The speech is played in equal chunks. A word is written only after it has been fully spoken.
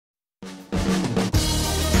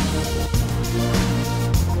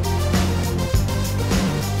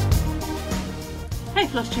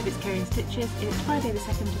Flosstube, it's Kerry in Stitches. It's Friday the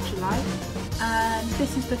 2nd of July and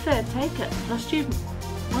this is the third take at Flosstube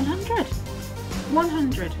 100.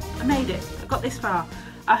 100! I made it, I got this far.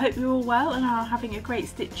 I hope you're all well and are having a great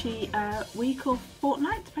stitchy week or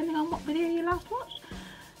fortnight, depending on what video you last watched.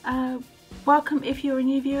 Welcome if you're a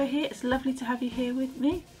new viewer here, it's lovely to have you here with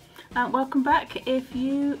me. Welcome back if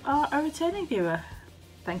you are a returning viewer.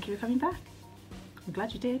 Thank you for coming back. I'm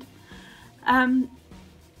glad you did.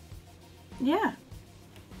 Yeah,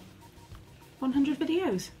 100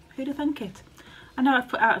 videos, who'd have thunk it? I know I've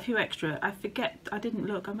put out a few extra, I forget, I didn't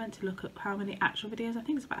look, I meant to look at how many actual videos, I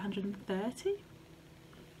think it's about 130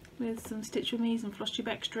 with some Stitch With Me's and Flosstube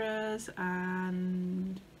extras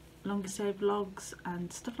and longest day vlogs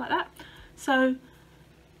and stuff like that. So,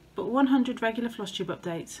 but 100 regular Flosstube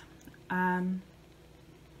updates.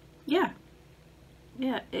 Yeah,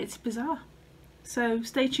 it's bizarre. So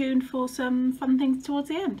stay tuned for some fun things towards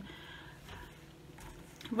the end.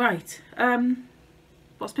 Right,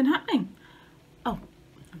 what's been happening? Oh,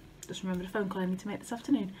 just remembered a phone call I need to make this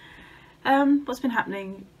afternoon. What's been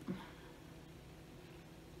happening? I'm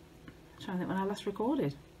trying to think when I last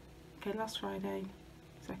recorded. Okay, last Friday,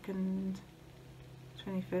 2nd,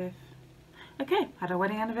 25th. Okay, had our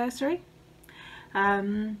wedding anniversary.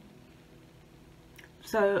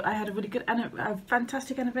 So I had a really good, a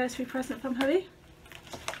fantastic anniversary present from Hubby.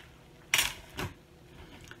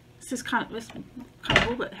 This is kind of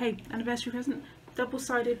cool, but hey, anniversary present,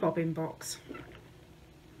 double-sided bobbin box.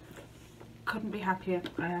 Couldn't be happier.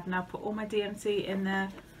 I have now put all my DMC in there.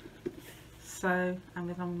 So, and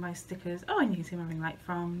with all my stickers. Oh, and you can see my ring light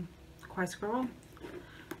from Quite Squirrel.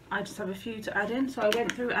 I just have a few to add in. So I went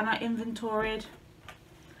through and I inventoried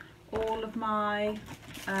all of my,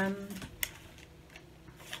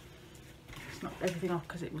 it's not everything off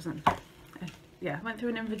because it wasn't, yeah, I went through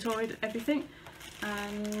and inventoried everything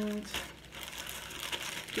and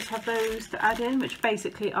just have those to add in, which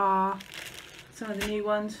basically are some of the new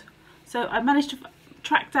ones. So I managed to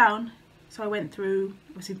track down, so I went through,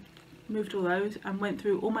 obviously moved all those and went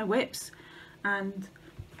through all my whips and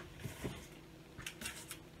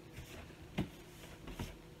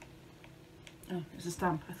oh, there's a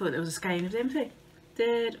stamp. I thought there was a skein of DMC.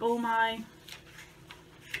 Did all my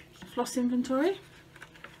floss inventory.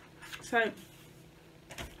 So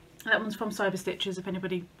that one's from Cyber Stitches if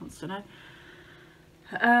anybody wants to know.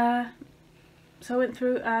 So I went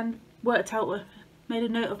through and worked out, made a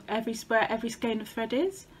note of where every skein of thread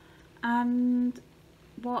is and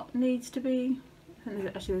what needs to be. I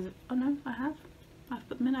think there's, oh no, I've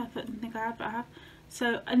put them in. I didn't think I had, but I have.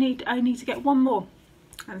 So I need to get one more,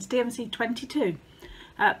 and it's DMC 22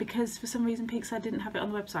 because for some reason Peakside didn't have it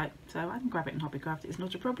on the website, so I can grab it in Hobbycraft. It's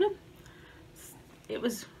not a problem. It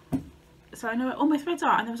was, so I know where all my threads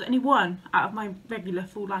are, and there was only one out of my regular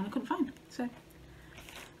full line I couldn't find. So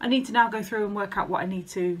I need to now go through and work out what I need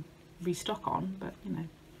to restock on, but you know,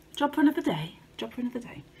 job for another day. Job for another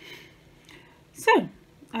day. So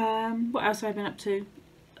what else have I been up to?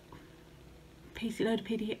 Load of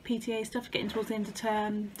PTA stuff, getting towards the end of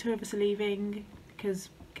term. 2 of us are leaving because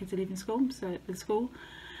kids are leaving school,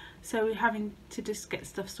 so we're having to just get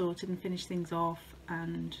stuff sorted and finish things off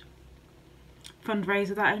and fundraise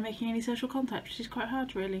without any making any social contact, which is quite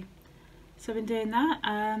hard really. So I've been doing that,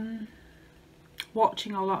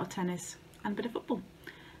 watching a lot of tennis and a bit of football.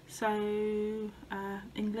 So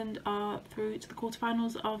England are through to the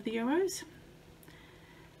quarterfinals of the Euros.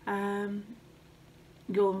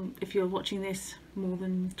 If you're watching this more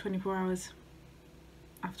than 24 hours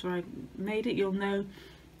after I made it, you'll know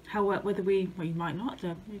how whether we, well, you might not,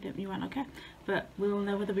 you might not care, but we'll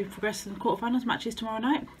know whether we progress in the quarterfinals. Matches tomorrow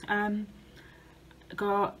night.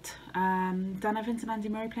 Got Dan Evans and Andy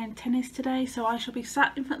Murray playing tennis today, so I shall be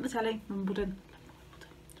sat in front of the telly. Wimbledon,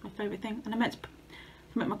 it's my favourite thing, and I meant to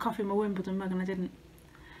put my coffee in my Wimbledon mug and I didn't.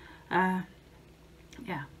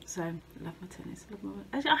 Yeah, so love my tennis.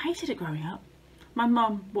 I hated it growing up. My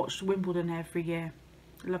mum watched Wimbledon every year.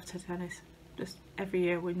 Loved her tennis, just every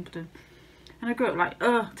year Wimbledon. And I grew up like,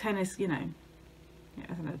 tennis, you know, yeah,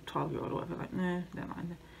 I don't know, 12-year-old or whatever, like, no, don't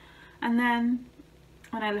mind it. And then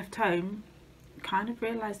when I left home, kind of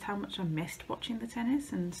realised how much I missed watching the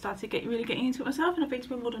tennis and started really getting into it myself. And I've been to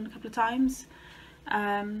Wimbledon a couple of times.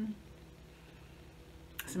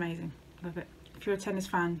 It's amazing, love it. If you're a tennis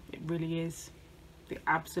fan, it really is the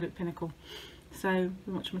absolute pinnacle. So I've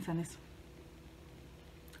been watching my tennis.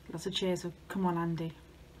 Lots of cheers of "Come on, Andy."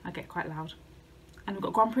 I get quite loud. And we've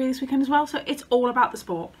got Grand Prix this weekend as well, so it's all about the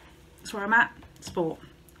sport. That's where I'm at, sport.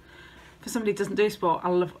 For somebody who doesn't do sport,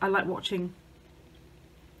 I like watching,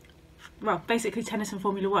 well, basically tennis and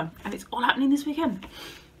Formula 1, and it's all happening this weekend.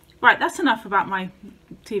 Right, that's enough about my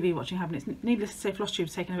TV watching habits. Needless to say,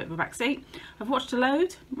 Flosstube's taken a bit of a back seat. I've watched a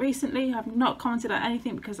load recently. I've not commented on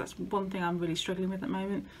anything because that's one thing I'm really struggling with at the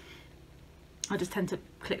moment. I just tend to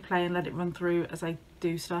click play and let it run through as I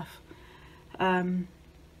do stuff.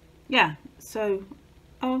 Yeah, so,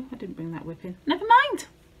 oh, I didn't bring that whip in. Never mind.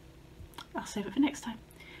 I'll save it for next time.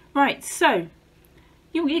 Right, so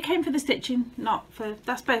you came for the stitching, not for,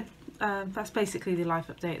 that's basically the life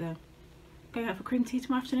update though. Going out for cream tea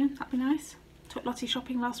tomorrow afternoon, that'd be nice. Took Lottie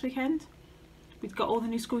shopping last weekend. We've got all the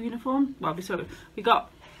new school uniform. Well, we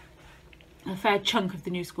got a fair chunk of the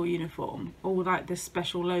new school uniform, all like this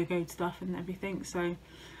special logoed stuff and everything. So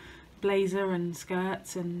blazer and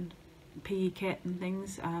skirts and PE kit and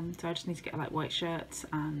things. So I just need to get like white shirts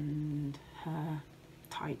and her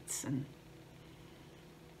tights and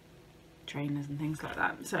trainers and things like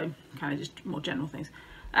that. So kind of just more general things.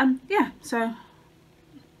 Yeah, so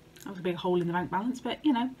that was a big hole in the bank balance, but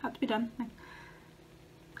you know, had to be done.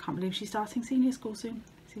 Can't believe she's starting senior school soon.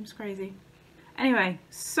 Seems crazy. Anyway,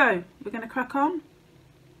 so we're going to crack on.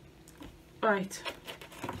 Right,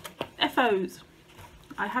 FOs.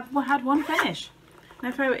 I have had one finish.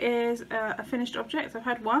 An FO is a finished object. I've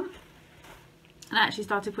had one, and I actually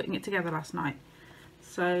started putting it together last night.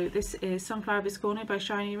 So this is Sunflower Biscornu by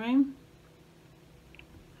Shiny Room.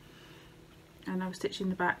 And I was stitching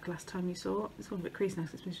the back last time you saw. It's gone a bit creased now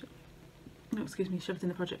because it's been shoved in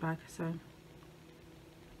the project bag. So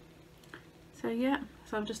yeah,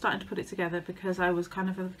 so I'm just starting to put it together because I was kind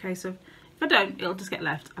of in the case of, if I don't, it'll just get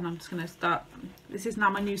left, and I'm just going to start. This is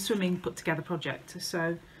now my new swimming put together project,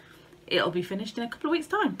 so it'll be finished in a couple of weeks'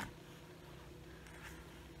 time.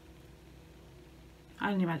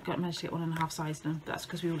 I only managed to get 1.5 size done, but that's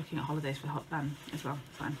because we were looking at holidays for hot as well.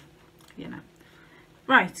 Fine, you know.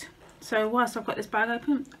 Right. So whilst I've got this bag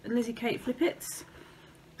open, Lizzie Kate Flippets,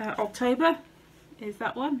 October is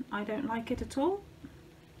that one. I don't like it at all.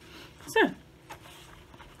 So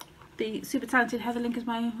the super talented Heather Link is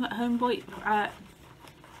my homeboy.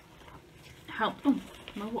 Helped. Oh,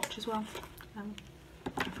 my watch as well.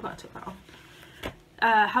 I forgot I took that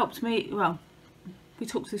off. Helped me. Well, we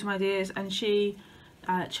talked through some ideas, and she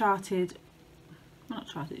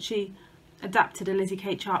she adapted a Lizzie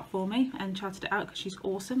Kate chart for me and charted it out because she's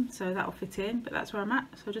awesome, so that'll fit in. But that's where I'm at.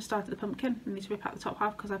 So I just started the pumpkin. I need to rip out the top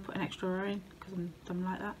half because I put an extra row in because I'm done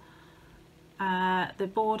like that. The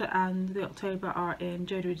border and the October are in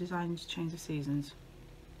Jodie Designs Chains of Seasons.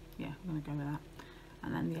 Yeah, I'm going to go with that.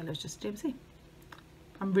 And then the yellow is just DMC.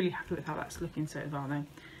 I'm really happy with how that's looking so far though.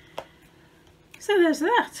 So there's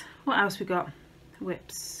that. What else we got?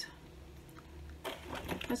 Whips.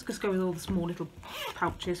 Let's just go with all the small little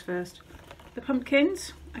pouches first. The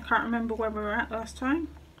pumpkins, I can't remember where we were at last time.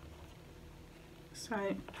 So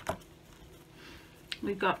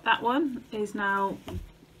we've got that one is now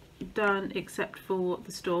done except for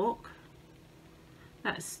the stalk.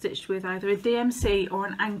 That's stitched with either a DMC or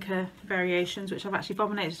an anchor variations, which I've actually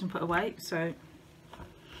bobbinated and put away. So,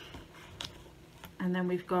 and then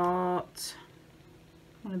we've got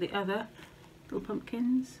one of the other little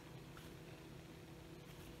pumpkins.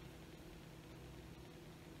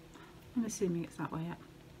 I'm assuming it's that way, yeah.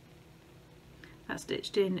 That's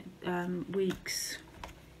stitched in Weeks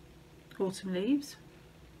Autumn Leaves.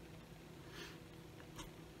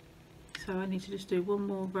 So I need to just do one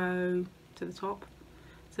more row to the top.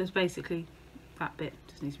 So it's basically that bit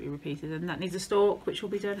just needs to be repeated, and that needs a stalk, which will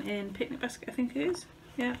be done in Picnic Basket, I think it is.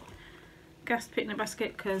 Yeah, gassed Picnic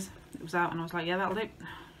Basket because it was out and I was like, yeah, that'll do.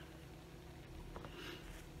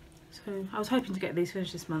 So I was hoping to get these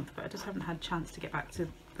finished this month, but I just haven't had a chance to get back to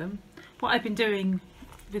them. What I've been doing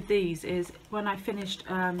with these is when I finished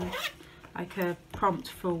like a prompt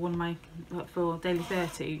for one of my for Daily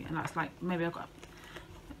 30, and that's like maybe I've got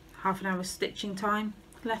half an hour stitching time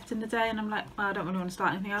left in the day, and I'm like, well, I don't really want to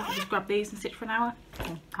start anything else. I'll just grab these and stitch for an hour,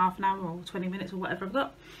 or half an hour, or 20 minutes, or whatever I've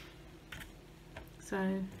got.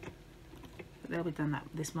 So they'll be done that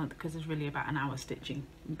this month because there's really about an hour stitching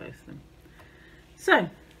in both of them. So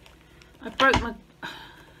I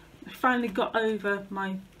finally got over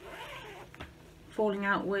my falling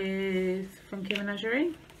out with Funky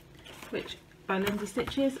Menagerie, which by Lindsay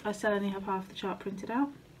Stitches. I still only have half the chart printed out,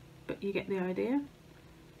 but you get the idea.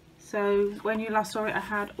 So when you last saw it, I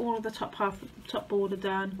had all of the top border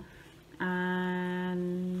done,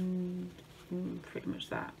 and pretty much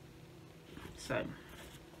that. So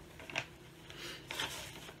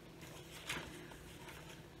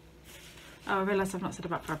oh, I realised I've not said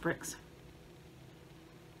about fabrics.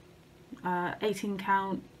 18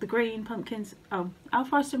 count, the green pumpkins. Oh, Owl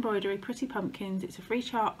Forest Embroidery, Pretty Pumpkins. It's a free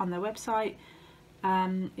chart on their website.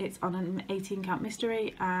 It's on an 18 count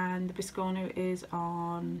mystery, and the biscornu is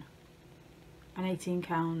on an 18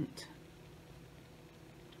 count.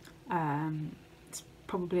 It's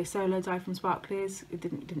probably a solo die from Sparklies. It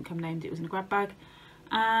didn't come named, it was in a grab bag.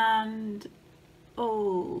 And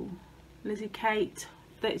oh, Lizzie Kate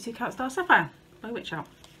 32 count star Sapphire by Wichelt.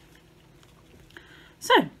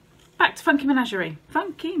 So back to Funky Menagerie.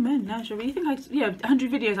 Funky Menagerie. You think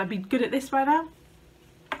 100 videos I'd be good at this by now?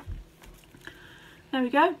 There we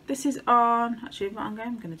go. This is on, actually what I'm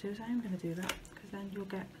going to do is I'm going to do that, because then you'll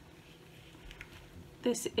get,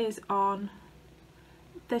 this is on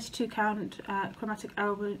 32 count chromatic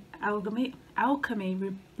alchemy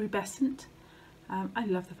rubescent. I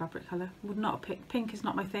love the fabric colour. Would not have picked, pink is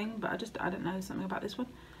not my thing, but I don't know, something about this one.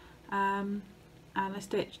 And I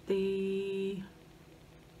stitched the,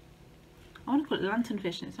 I want to call it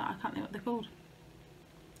lanternfish, and it's not, I can't think what they're called.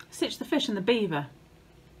 I stitched the fish and the beaver.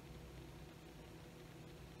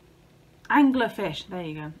 Anglerfish, there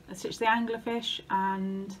you go. I stitched the anglerfish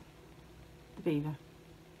and the beaver.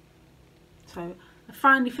 So I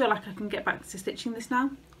finally feel like I can get back to stitching this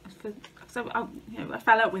now. So I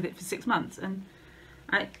fell out with it for 6 months, and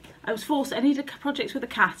I was forced, I needed projects with a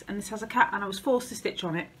cat, and this has a cat, and I was forced to stitch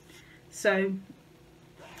on it. So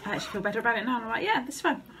I actually feel better about it now, and I'm like, yeah, this is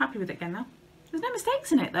fine. I'm happy with it again now. There's no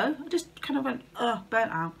mistakes in it though. I just kind of went, ugh,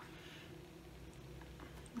 burnt out.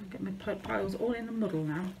 I'll get my piles all in the muddle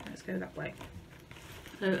now. Let's go that way.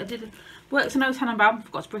 So I did worked on No.100,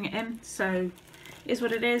 forgot to bring it in, so it is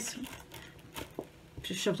what it is.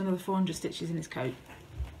 Just shoved another 400 stitches in his coat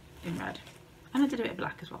in red, and I did a bit of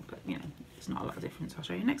black as well, but you know, it's not a lot of difference. I'll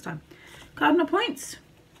show you next time. Cardinal points,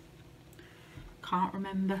 can't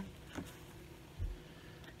remember.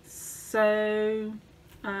 So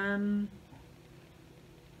I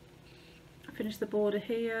finished the border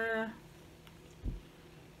here.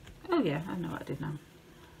 Oh yeah, I know what I did now.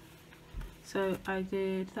 So I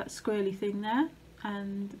did that squirrely thing there,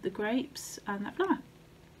 and the grapes, and that flower.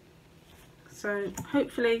 So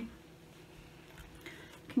hopefully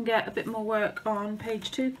can get a bit more work on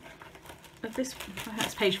page 2 of this.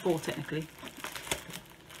 That's page 4 technically.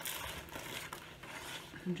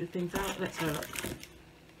 100 things out. Let's have a look.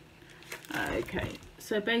 Okay,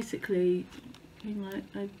 so basically,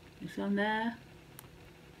 it's on there,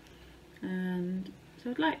 and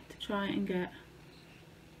so I'd like to try and get,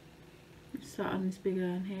 start on this big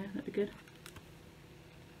urn here. That'd be good.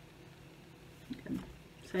 Okay.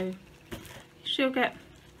 So she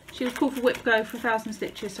was called for whip go for 1,000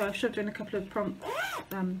 stitches, so I've shoved in a couple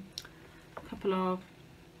of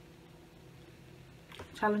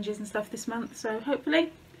challenges and stuff this month. So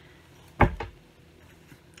hopefully,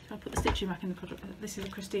 I'll put the stitching back in the project. This is a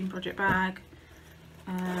Christine project bag.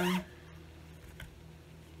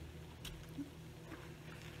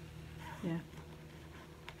 Yeah,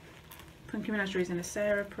 Funky Menagerie is in a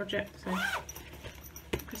Sarah project, so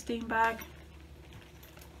Christine bag.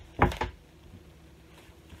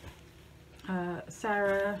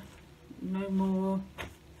 Sarah, no more.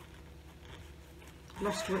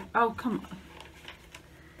 Lost with, oh come on.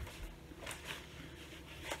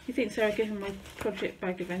 You think Sarah gave him my project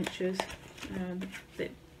bag adventures?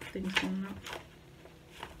 Things coming up.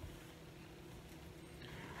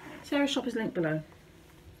 Sarah's shop is linked below.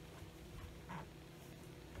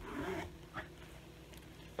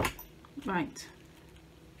 Right,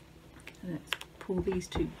 let's pull these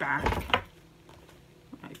two back.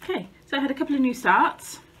 Okay, so I had a couple of new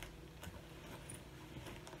starts.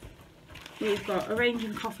 We've got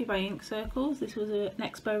Arranging Coffee by Ink Circles. This was an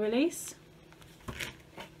Expo release.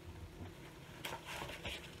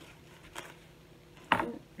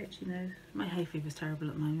 Oh, itchy nose. My hay fever's terrible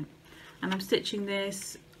at the moment. And I'm stitching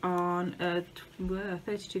this on a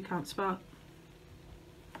 32 count spark.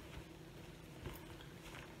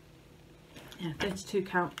 Yeah, 32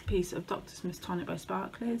 count piece of Dr Smiths Tonic by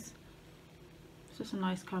Sparklies. It's just a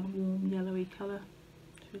nice kind of warm yellowy colour.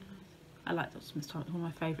 It's really nice. I like Dr Smiths Tonic, one of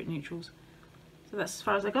my favourite neutrals. So that's as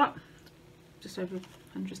far as I got. Just over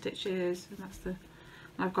 100 stitches, and that's the. And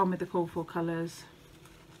I've gone with the call for colours,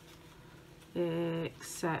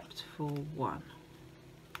 except for one.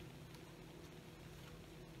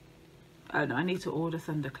 Oh no, I need to order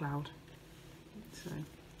Thundercloud. So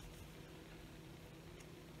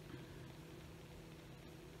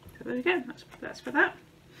there we go. That's for that.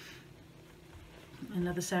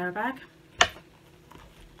 Another Sarah bag.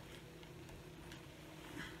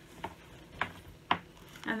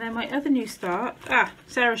 And then my other new start,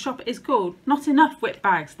 Sarah's shop is called Not Enough Whip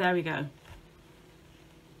Bags. There we go.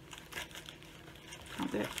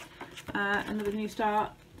 Can't do it. Another new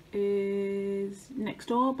start is Next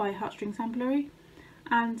Door by Heartstring Samplery.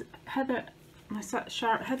 And Heather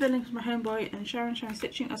Heather Link from my homeboy and Sharon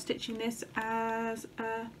Stitching are stitching this as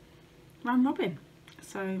a round robin.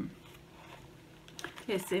 So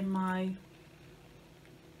it's in my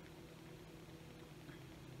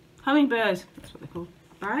hummingbird, that's what they're called,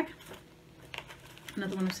 bag.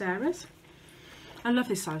 Another one of Sarah's. I love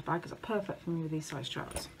this size bag because it's perfect for me with these size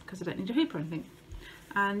straps because I don't need a hoop or anything.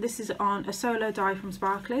 And this is on a solo die from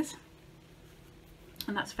Sparklies,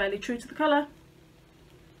 and that's fairly true to the colour.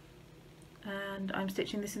 And I'm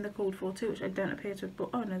stitching this in the called for too, which I don't appear to have bought.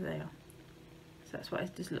 Oh no, they are. So that's why I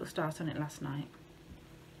did a little start on it last night.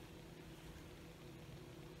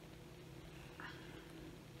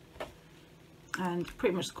 And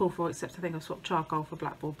pretty much the call for, except I think I swapped charcoal for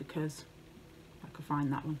blackboard because I could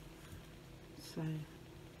find that one. So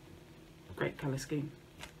great colour scheme.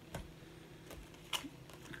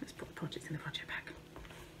 Let's put the project in the project bag.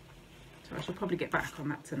 So I shall probably get back on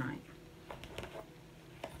that tonight.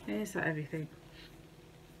 Is that everything?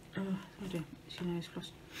 Oh, I do. Itchy nose,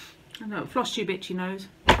 floss. I know, Flosstube itchy nose.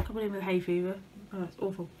 Coupled in with hay fever. Oh, that's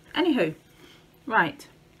awful. Anywho, right.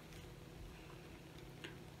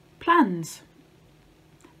 Plans.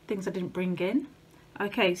 Things I didn't bring in.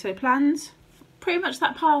 Okay, so plans. Pretty much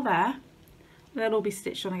that pile there. They'll all be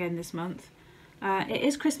stitched on again this month. It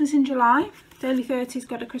is Christmas in July. Daily 30's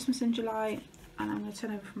got a Christmas in July, and I'm going to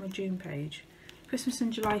turn over from my June page. Christmas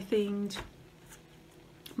in July themed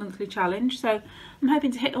monthly challenge. So I'm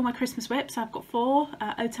hoping to hit all my Christmas whips. I've got 4.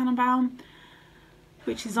 O Tannenbaum,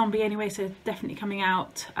 which is zombie anyway, so definitely coming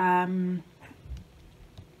out. No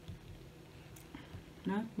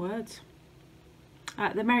words.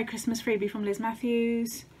 The Merry Christmas freebie from Liz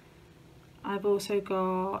Matthews. I've also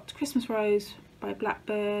got Christmas Rose by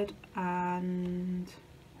Blackbird and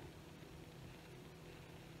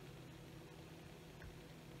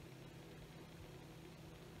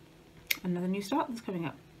another new start that's coming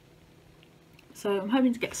up. So I'm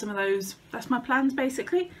hoping to get some of those. That's my plans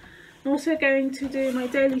basically. I'm also going to do my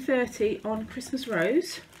daily 30 on Christmas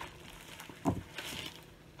Rose.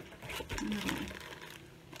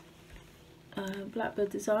 Blackbird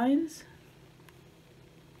Designs.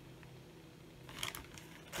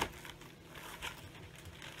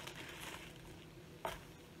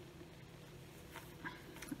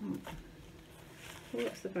 Oh,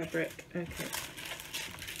 that's the fabric. Okay.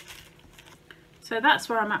 So that's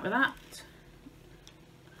where I'm at with that.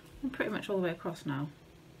 I'm pretty much all the way across now.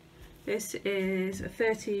 This is a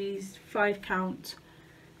 30s 5 count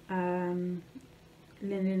linen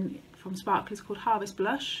from Sparklies called Harvest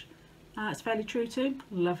Blush. It's fairly true to.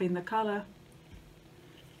 Loving the colour.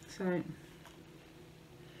 So,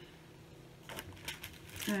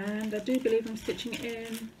 and I do believe I'm stitching it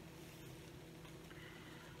in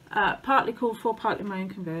partly called for, partly my own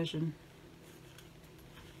conversion.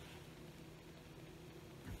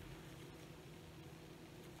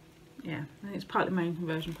 Yeah, I think it's partly my own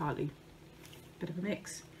conversion, partly a bit of a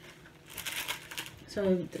mix.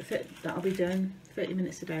 So that'll be done 30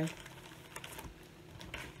 minutes a day.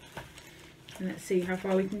 And let's see how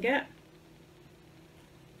far we can get.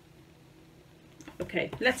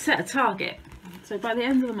 Okay, let's set a target. So by the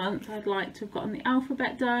end of the month, I'd like to have gotten the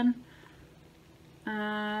alphabet done,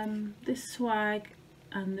 this swag,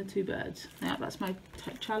 and the 2 birds. Yeah, that's my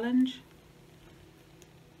challenge.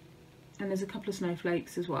 And there's a couple of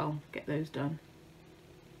snowflakes as well. Get those done.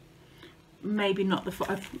 Maybe not the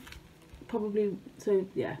probably. So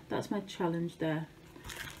yeah, that's my challenge there.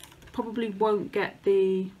 Probably won't get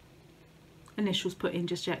the initials put in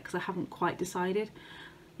just yet because I haven't quite decided.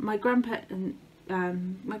 My grandparents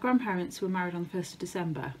were married on the 1st of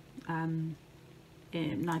December in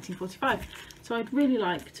 1945, so I'd really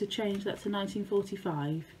like to change that to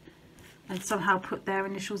 1945 and somehow put their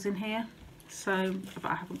initials in here. So,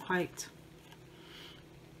 but I haven't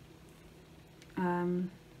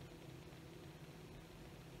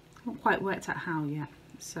quite worked out how yet.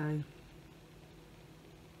 So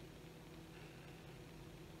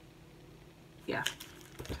yeah,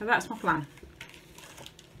 so that's my plan.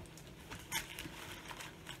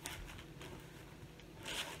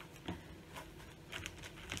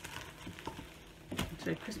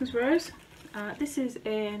 So Christmas Rose, this is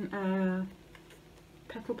in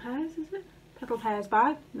Petal Pears, is it? Petal Pears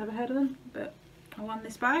bag, never heard of them, but I won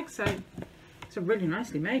this bag, so it's a really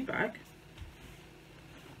nicely made bag.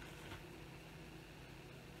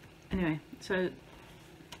 Anyway, so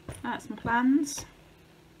that's my plans.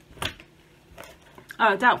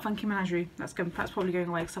 Oh, Doubt Funky Menagerie, that's probably going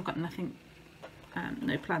away because I've got nothing,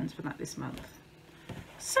 no plans for that this month.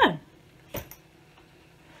 So,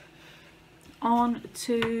 on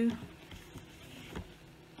to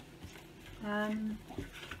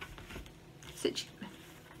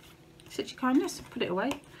Such a kindness, put it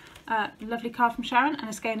away. Lovely card from Sharon and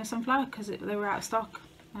a skein of sunflower because they were out of stock.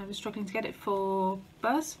 I was struggling to get it for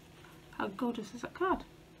Buzz. How gorgeous is that card?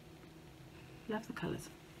 Love the colours.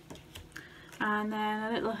 And then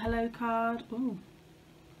a little hello card. Ooh,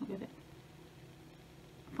 look at it.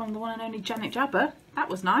 From the one and only Janet Jabber. That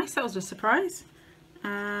was nice, that was a surprise.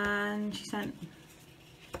 And she sent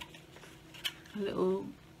a little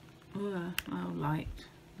light,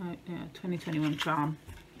 yeah, 2021 charm.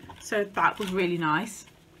 So that was really nice.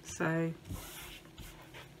 So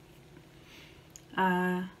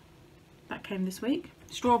that came this week.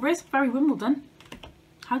 Strawberries, very Wimbledon.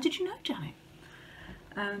 How did you know, Janet?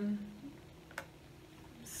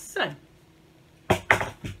 So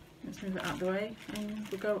let's move it out of the way and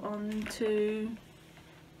we'll go on to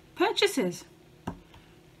purchases.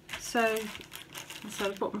 So I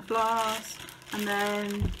bought my floss, and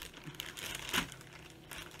then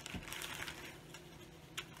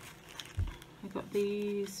I got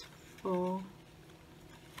these for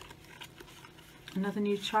another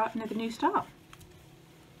new start.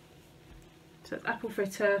 So it's apple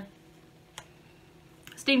fritter,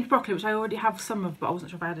 steamed broccoli, which I already have some of, but I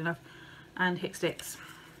wasn't sure if I had enough, and hick sticks.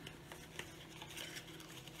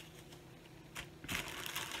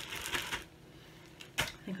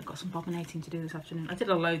 I think I've got some bobbinating to do this afternoon. I did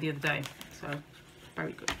a load the other day, so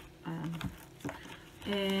very good.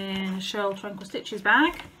 In a Shirl Tranquil Stitches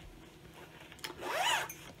bag,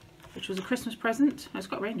 which was a Christmas present. Oh, it's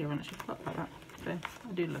got reindeer on it, I forgot about that. So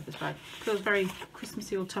I do love this bag. Feels very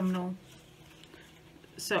Christmassy, autumnal.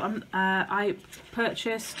 So I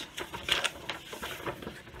purchased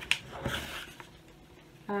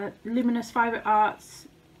Luminous Fibre Arts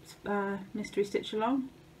Mystery Stitch Along.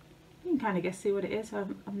 You can kind of see what it is.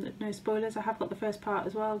 No spoilers. I have got the first part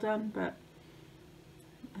as well done, but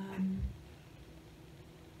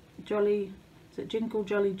Jolly, is it Jingle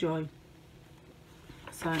Jolly Joy?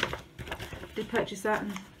 So I did purchase that,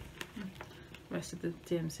 and the rest of the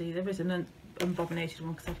DMC. There is an unbobbinated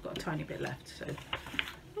one because I've got a tiny bit left. So,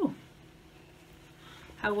 oh,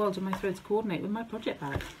 how well do my threads coordinate with my project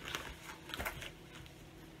bag?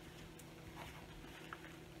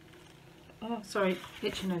 Oh, sorry,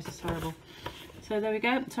 itchy nose is terrible. So there we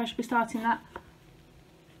go. So I should be starting that.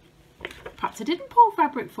 Perhaps I didn't pull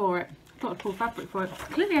fabric for it. I thought I'd pull fabric for it.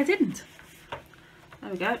 Clearly I didn't.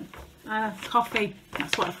 There we go. Coffee.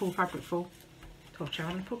 That's what I pull fabric for. Told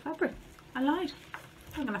Sharon I pulled fabric. I lied.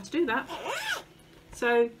 I'm going to have to do that.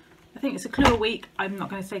 So I think it's a clue a week. I'm not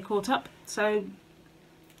going to stay caught up. So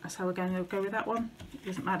that's how we're going to go with that one. It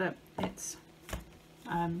doesn't matter. It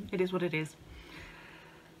is what it is.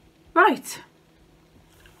 Right,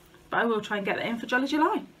 but I will try and get that in for Jolly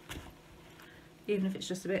July, even if it's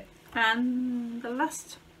just a bit. And the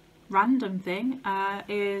last random thing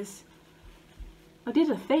is I did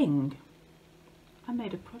a thing. I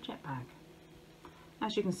made a project bag.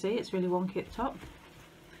 As you can see, it's really wonky at the top.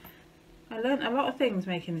 I learnt a lot of things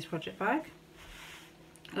making this project bag.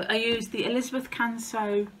 I used the Elizabeth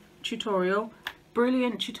Canso tutorial,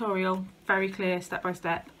 brilliant tutorial, very clear step by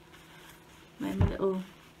step. Then a little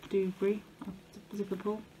doobry zipper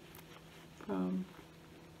pull from,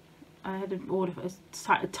 I had an order for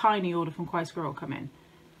a tiny order from Quai Squirrel come in,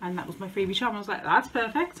 and that was my freebie charm. I was like, that's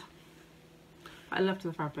perfect. I loved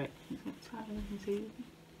the fabric. You can see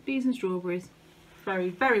bees and strawberries, very,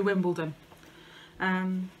 very Wimbledon.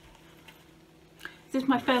 This is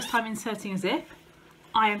my first time inserting a zip.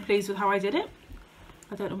 I am pleased with how I did it.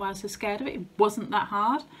 I don't know why I was so scared of it. It wasn't that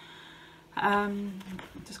hard.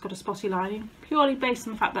 Just got a spotty lining, purely based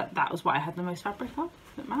on the fact that that was what I had the most fabric of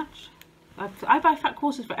that matched. I buy fat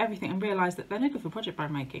quarters for everything and realise that they're no good for project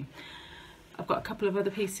bag making. I've got a couple of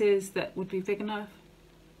other pieces that would be big enough.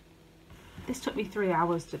 This took me 3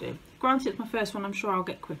 hours to do. Granted, it's my first one, I'm sure I'll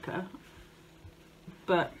get quicker,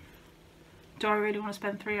 but do I really want to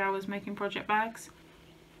spend 3 hours making project bags?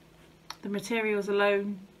 The materials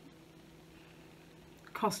alone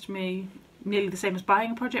cost me nearly the same as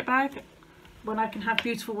buying a project bag, when I can have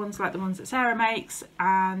beautiful ones like the ones that Sarah makes.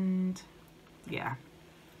 And yeah,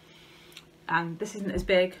 and this isn't as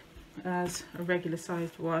big as a regular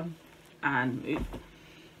sized one, and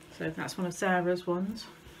so that's one of Sarah's ones,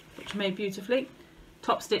 which are made beautifully,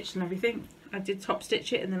 top stitched and everything. I did top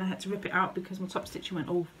stitch it and then I had to rip it out because my top stitching went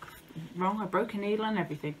all wrong. I broke a needle and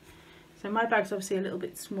everything. So my bag's obviously a little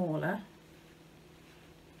bit smaller,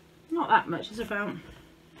 not that much, it's about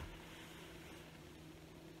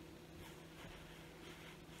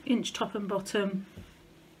inch top and bottom,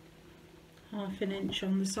 half an inch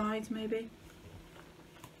on the sides maybe.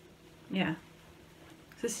 Yeah,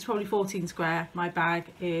 so this is probably 14 square. My bag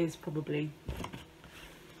is probably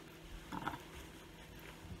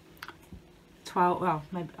 12, well,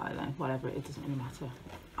 maybe, I don't know, whatever, it doesn't really matter.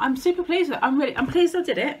 I'm super pleased with it. I'm pleased I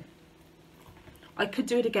did it. I could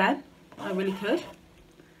do it again. I really could.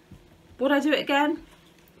 Would I do it again?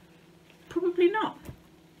 Probably not.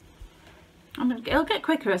 I mean, it'll get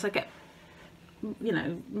quicker as I get, you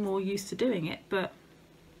know, more used to doing it, but,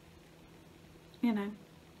 you know,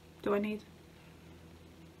 do I need...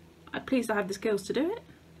 I'm pleased I have the skills to do it.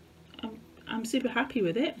 I'm super happy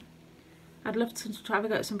with it. I'd love to try to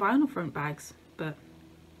go at some vinyl front bags, but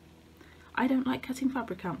I don't like cutting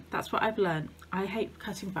fabric out. That's what I've learned. I hate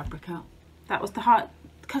cutting fabric out. That was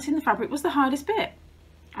cutting the fabric was the hardest bit.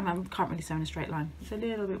 And I can't really sew in a straight line. It's a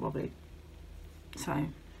little bit wobbly. So,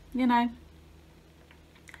 you know,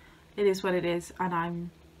 it is what it is,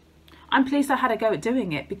 and I'm pleased I had a go at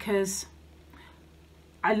doing it because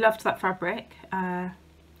I loved that fabric. I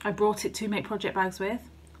brought it to make project bags with.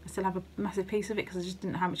 I still have a massive piece of it because I just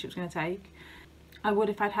didn't know how much it was going to take. I would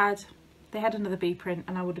if they had another B print,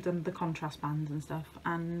 and I would have done the contrast bands and stuff,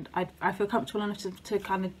 and I feel comfortable enough to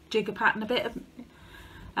kind of jig a pattern a bit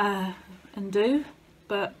and do,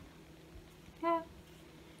 but yeah,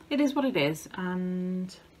 it is what it is,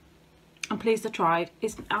 and I'm pleased I tried.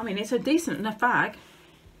 I mean, it's a decent enough bag.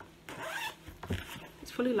 It's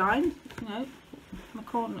fully lined, you know, my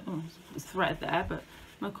corner, oh, there's thread there, but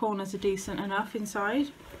my corners are decent enough inside.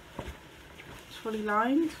 It's fully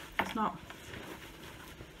lined. It's not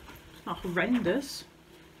horrendous.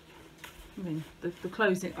 I mean, the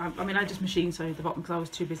closing, I mean, I just machine sewed the bottom because I was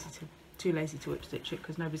too lazy to whip stitch it,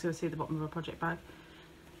 because nobody's going to see the bottom of a project bag,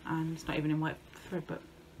 and it's not even in white thread. But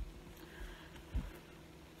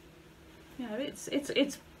yeah, it's a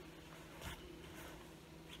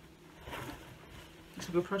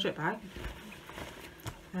good project bag.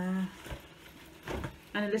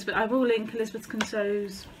 And Elizabeth, I will link Elizabeth Can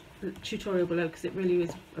Sew's tutorial below because it really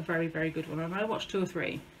is a very, very good one. And I watched 2 or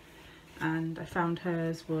 3 and I found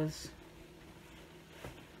hers was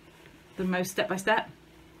the most step by step.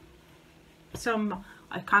 Some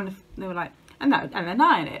they were like, and then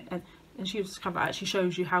iron it, and she was kind of actually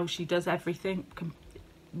shows you how she does everything,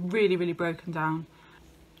 really, really broken down.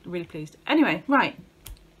 Really pleased. Anyway, right.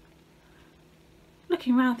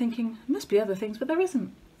 Looking around thinking, there must be other things, but there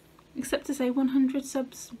isn't. Except to say 100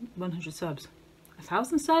 subs,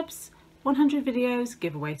 1,000 subs, 100 videos,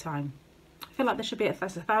 giveaway time. I feel like there should be, if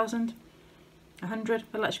that's 1,000, 100, I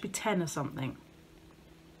feel like it should be 10 or something.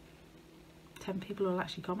 10 people will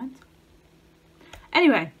actually comment.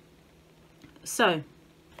 Anyway, so,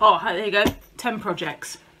 oh, there you go, 10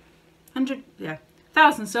 projects. 100, yeah,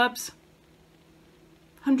 1,000 subs,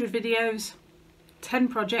 100 videos, 10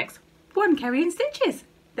 projects, 1 carrying stitches.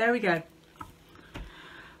 There we go.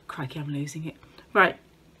 Crikey, I'm losing it. Right.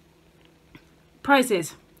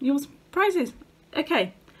 Prizes. Yours prizes.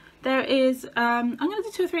 Okay. There is, I'm going to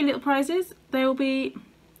do 2 or 3 little prizes. There will be,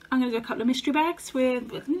 I'm going to do a couple of mystery bags with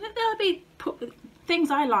there'll be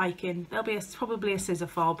things I like in. There'll be probably a scissor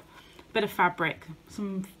fob, a bit of fabric,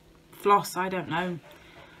 some floss, I don't know,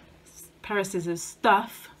 pair of scissors,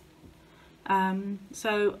 stuff.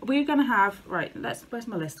 So we're going to have, right, where's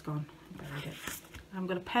my list gone? I buried it. I've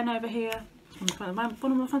got a pen over here. One of my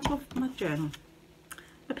front of my journal.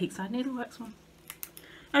 A Peakside Needleworks one.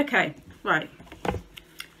 Okay, right.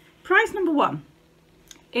 Prize number 1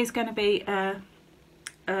 is going to be a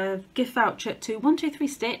gift voucher to 123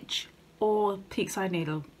 Stitch or Peakside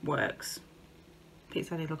Needleworks.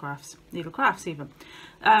 Peakside Needlecrafts even.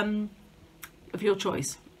 Of your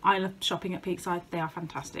choice. I love shopping at Peakside. They are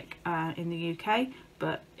fantastic in the UK.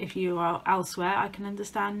 But if you are elsewhere, I can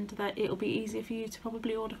understand that it'll be easier for you to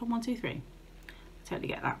probably order from 123. Totally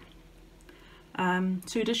get that.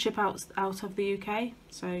 So it does ship out of the UK,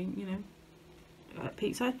 so you know, at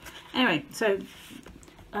Peakside. Anyway, so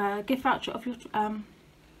gift voucher of your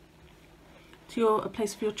to a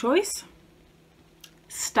place of your choice.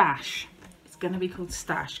 Stash. It's going to be called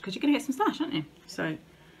Stash because you're going to get some stash, aren't you? So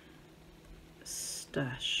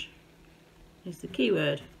stash is the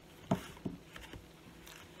keyword.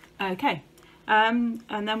 Okay, and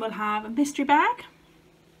then we'll have a mystery bag.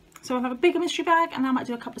 So I'll have a bigger mystery bag and I might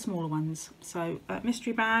do a couple of smaller ones. So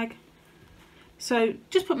mystery bag. So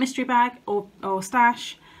just put mystery bag or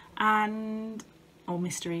stash, and or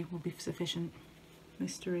mystery will be sufficient.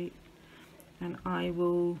 Mystery, and I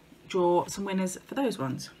will draw some winners for those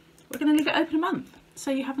ones. We're going to leave it open a month.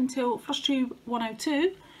 So you have until Flosstube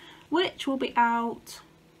 102, which will be out.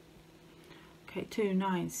 Okay, 2,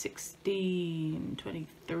 9, 16,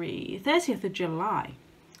 23, 30th of July.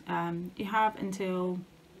 You have until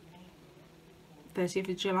 30th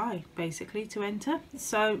of July basically to enter,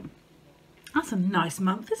 so that's a nice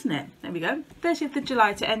month, isn't it? There we go, 30th of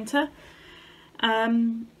July to enter.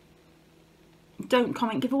 don't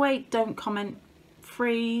comment giveaway, don't comment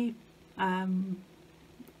free,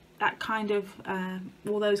 that kind of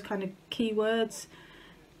all those kind of keywords,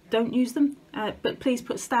 don't use them. But please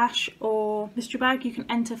put stash or mystery bag. You can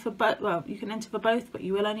enter for both. Well, you can enter for both, but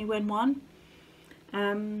you will only win one.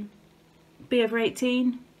 Be over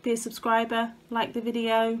 18, be a subscriber, like the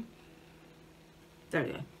video. There we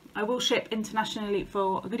go. I will ship internationally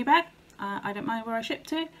for a goodie bag. I don't mind where I ship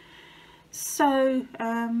to. So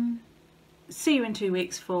see you in 2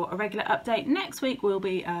 weeks for a regular update. Next week will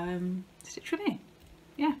be Stitch with Me.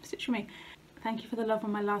 Yeah, Stitch with Me. Thank you for the love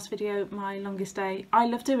on my last video, my longest day. I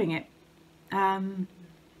love doing it. I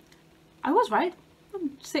was right.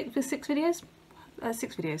 6 videos.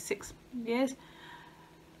 6 years.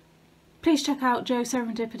 Please check out Joe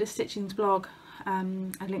Serendipitous Stitching's blog. I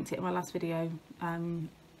linked it in my last video. Thank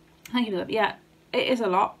you for that. Yeah, it is a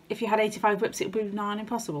lot. If you had 85 whips, it would be nigh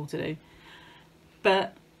impossible to do.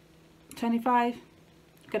 But 25,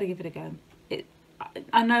 got to give it a go.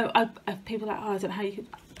 I know people are like, oh, I don't know how you could.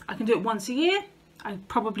 I can do it once a year. I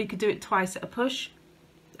probably could do it twice at a push.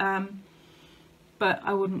 But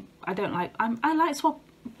I wouldn't. I don't like. I like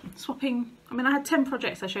swapping. I mean, I had 10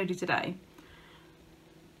 projects I showed you today.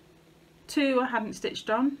 2 I hadn't stitched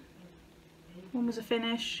on. 1 was a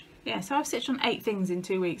finish. Yeah, so I've stitched on 8 things in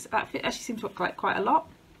 2 weeks. That actually seems to look like quite a lot.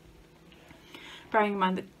 Bearing in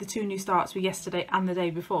mind that the 2 new starts were yesterday and the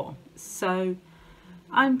day before. So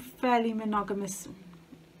I'm fairly monogamous.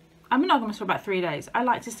 I'm monogamous for about 3 days. I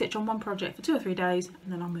like to stitch on one project for 2 or 3 days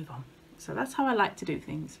and then I'll move on. So that's how I like to do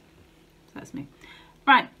things. So that's me.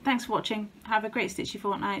 Right, thanks for watching. Have a great stitchy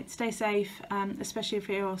fortnight. Stay safe, especially if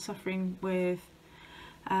you're suffering with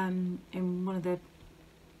in one of the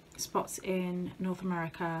spots in North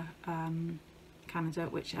America, Canada,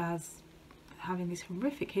 which has having these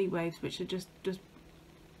horrific heat waves, which are just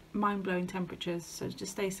mind-blowing temperatures. So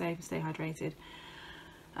just stay safe and stay hydrated.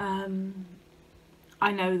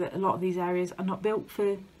 I know that a lot of these areas are not built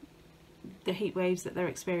for the heat waves that they're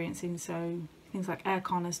experiencing, so things like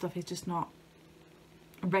aircon and stuff is just not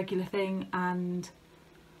a regular thing. And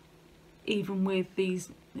even with these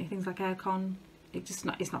things like aircon, it's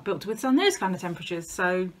not built to withstand those kind of temperatures.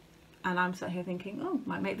 So, and I'm sat here thinking, oh,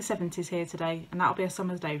 might make the 70s here today, and that'll be a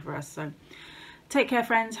summer's day for us. So take care,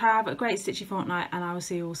 friends, have a great stitchy fortnight, and I will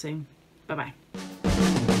see you all soon. Bye bye.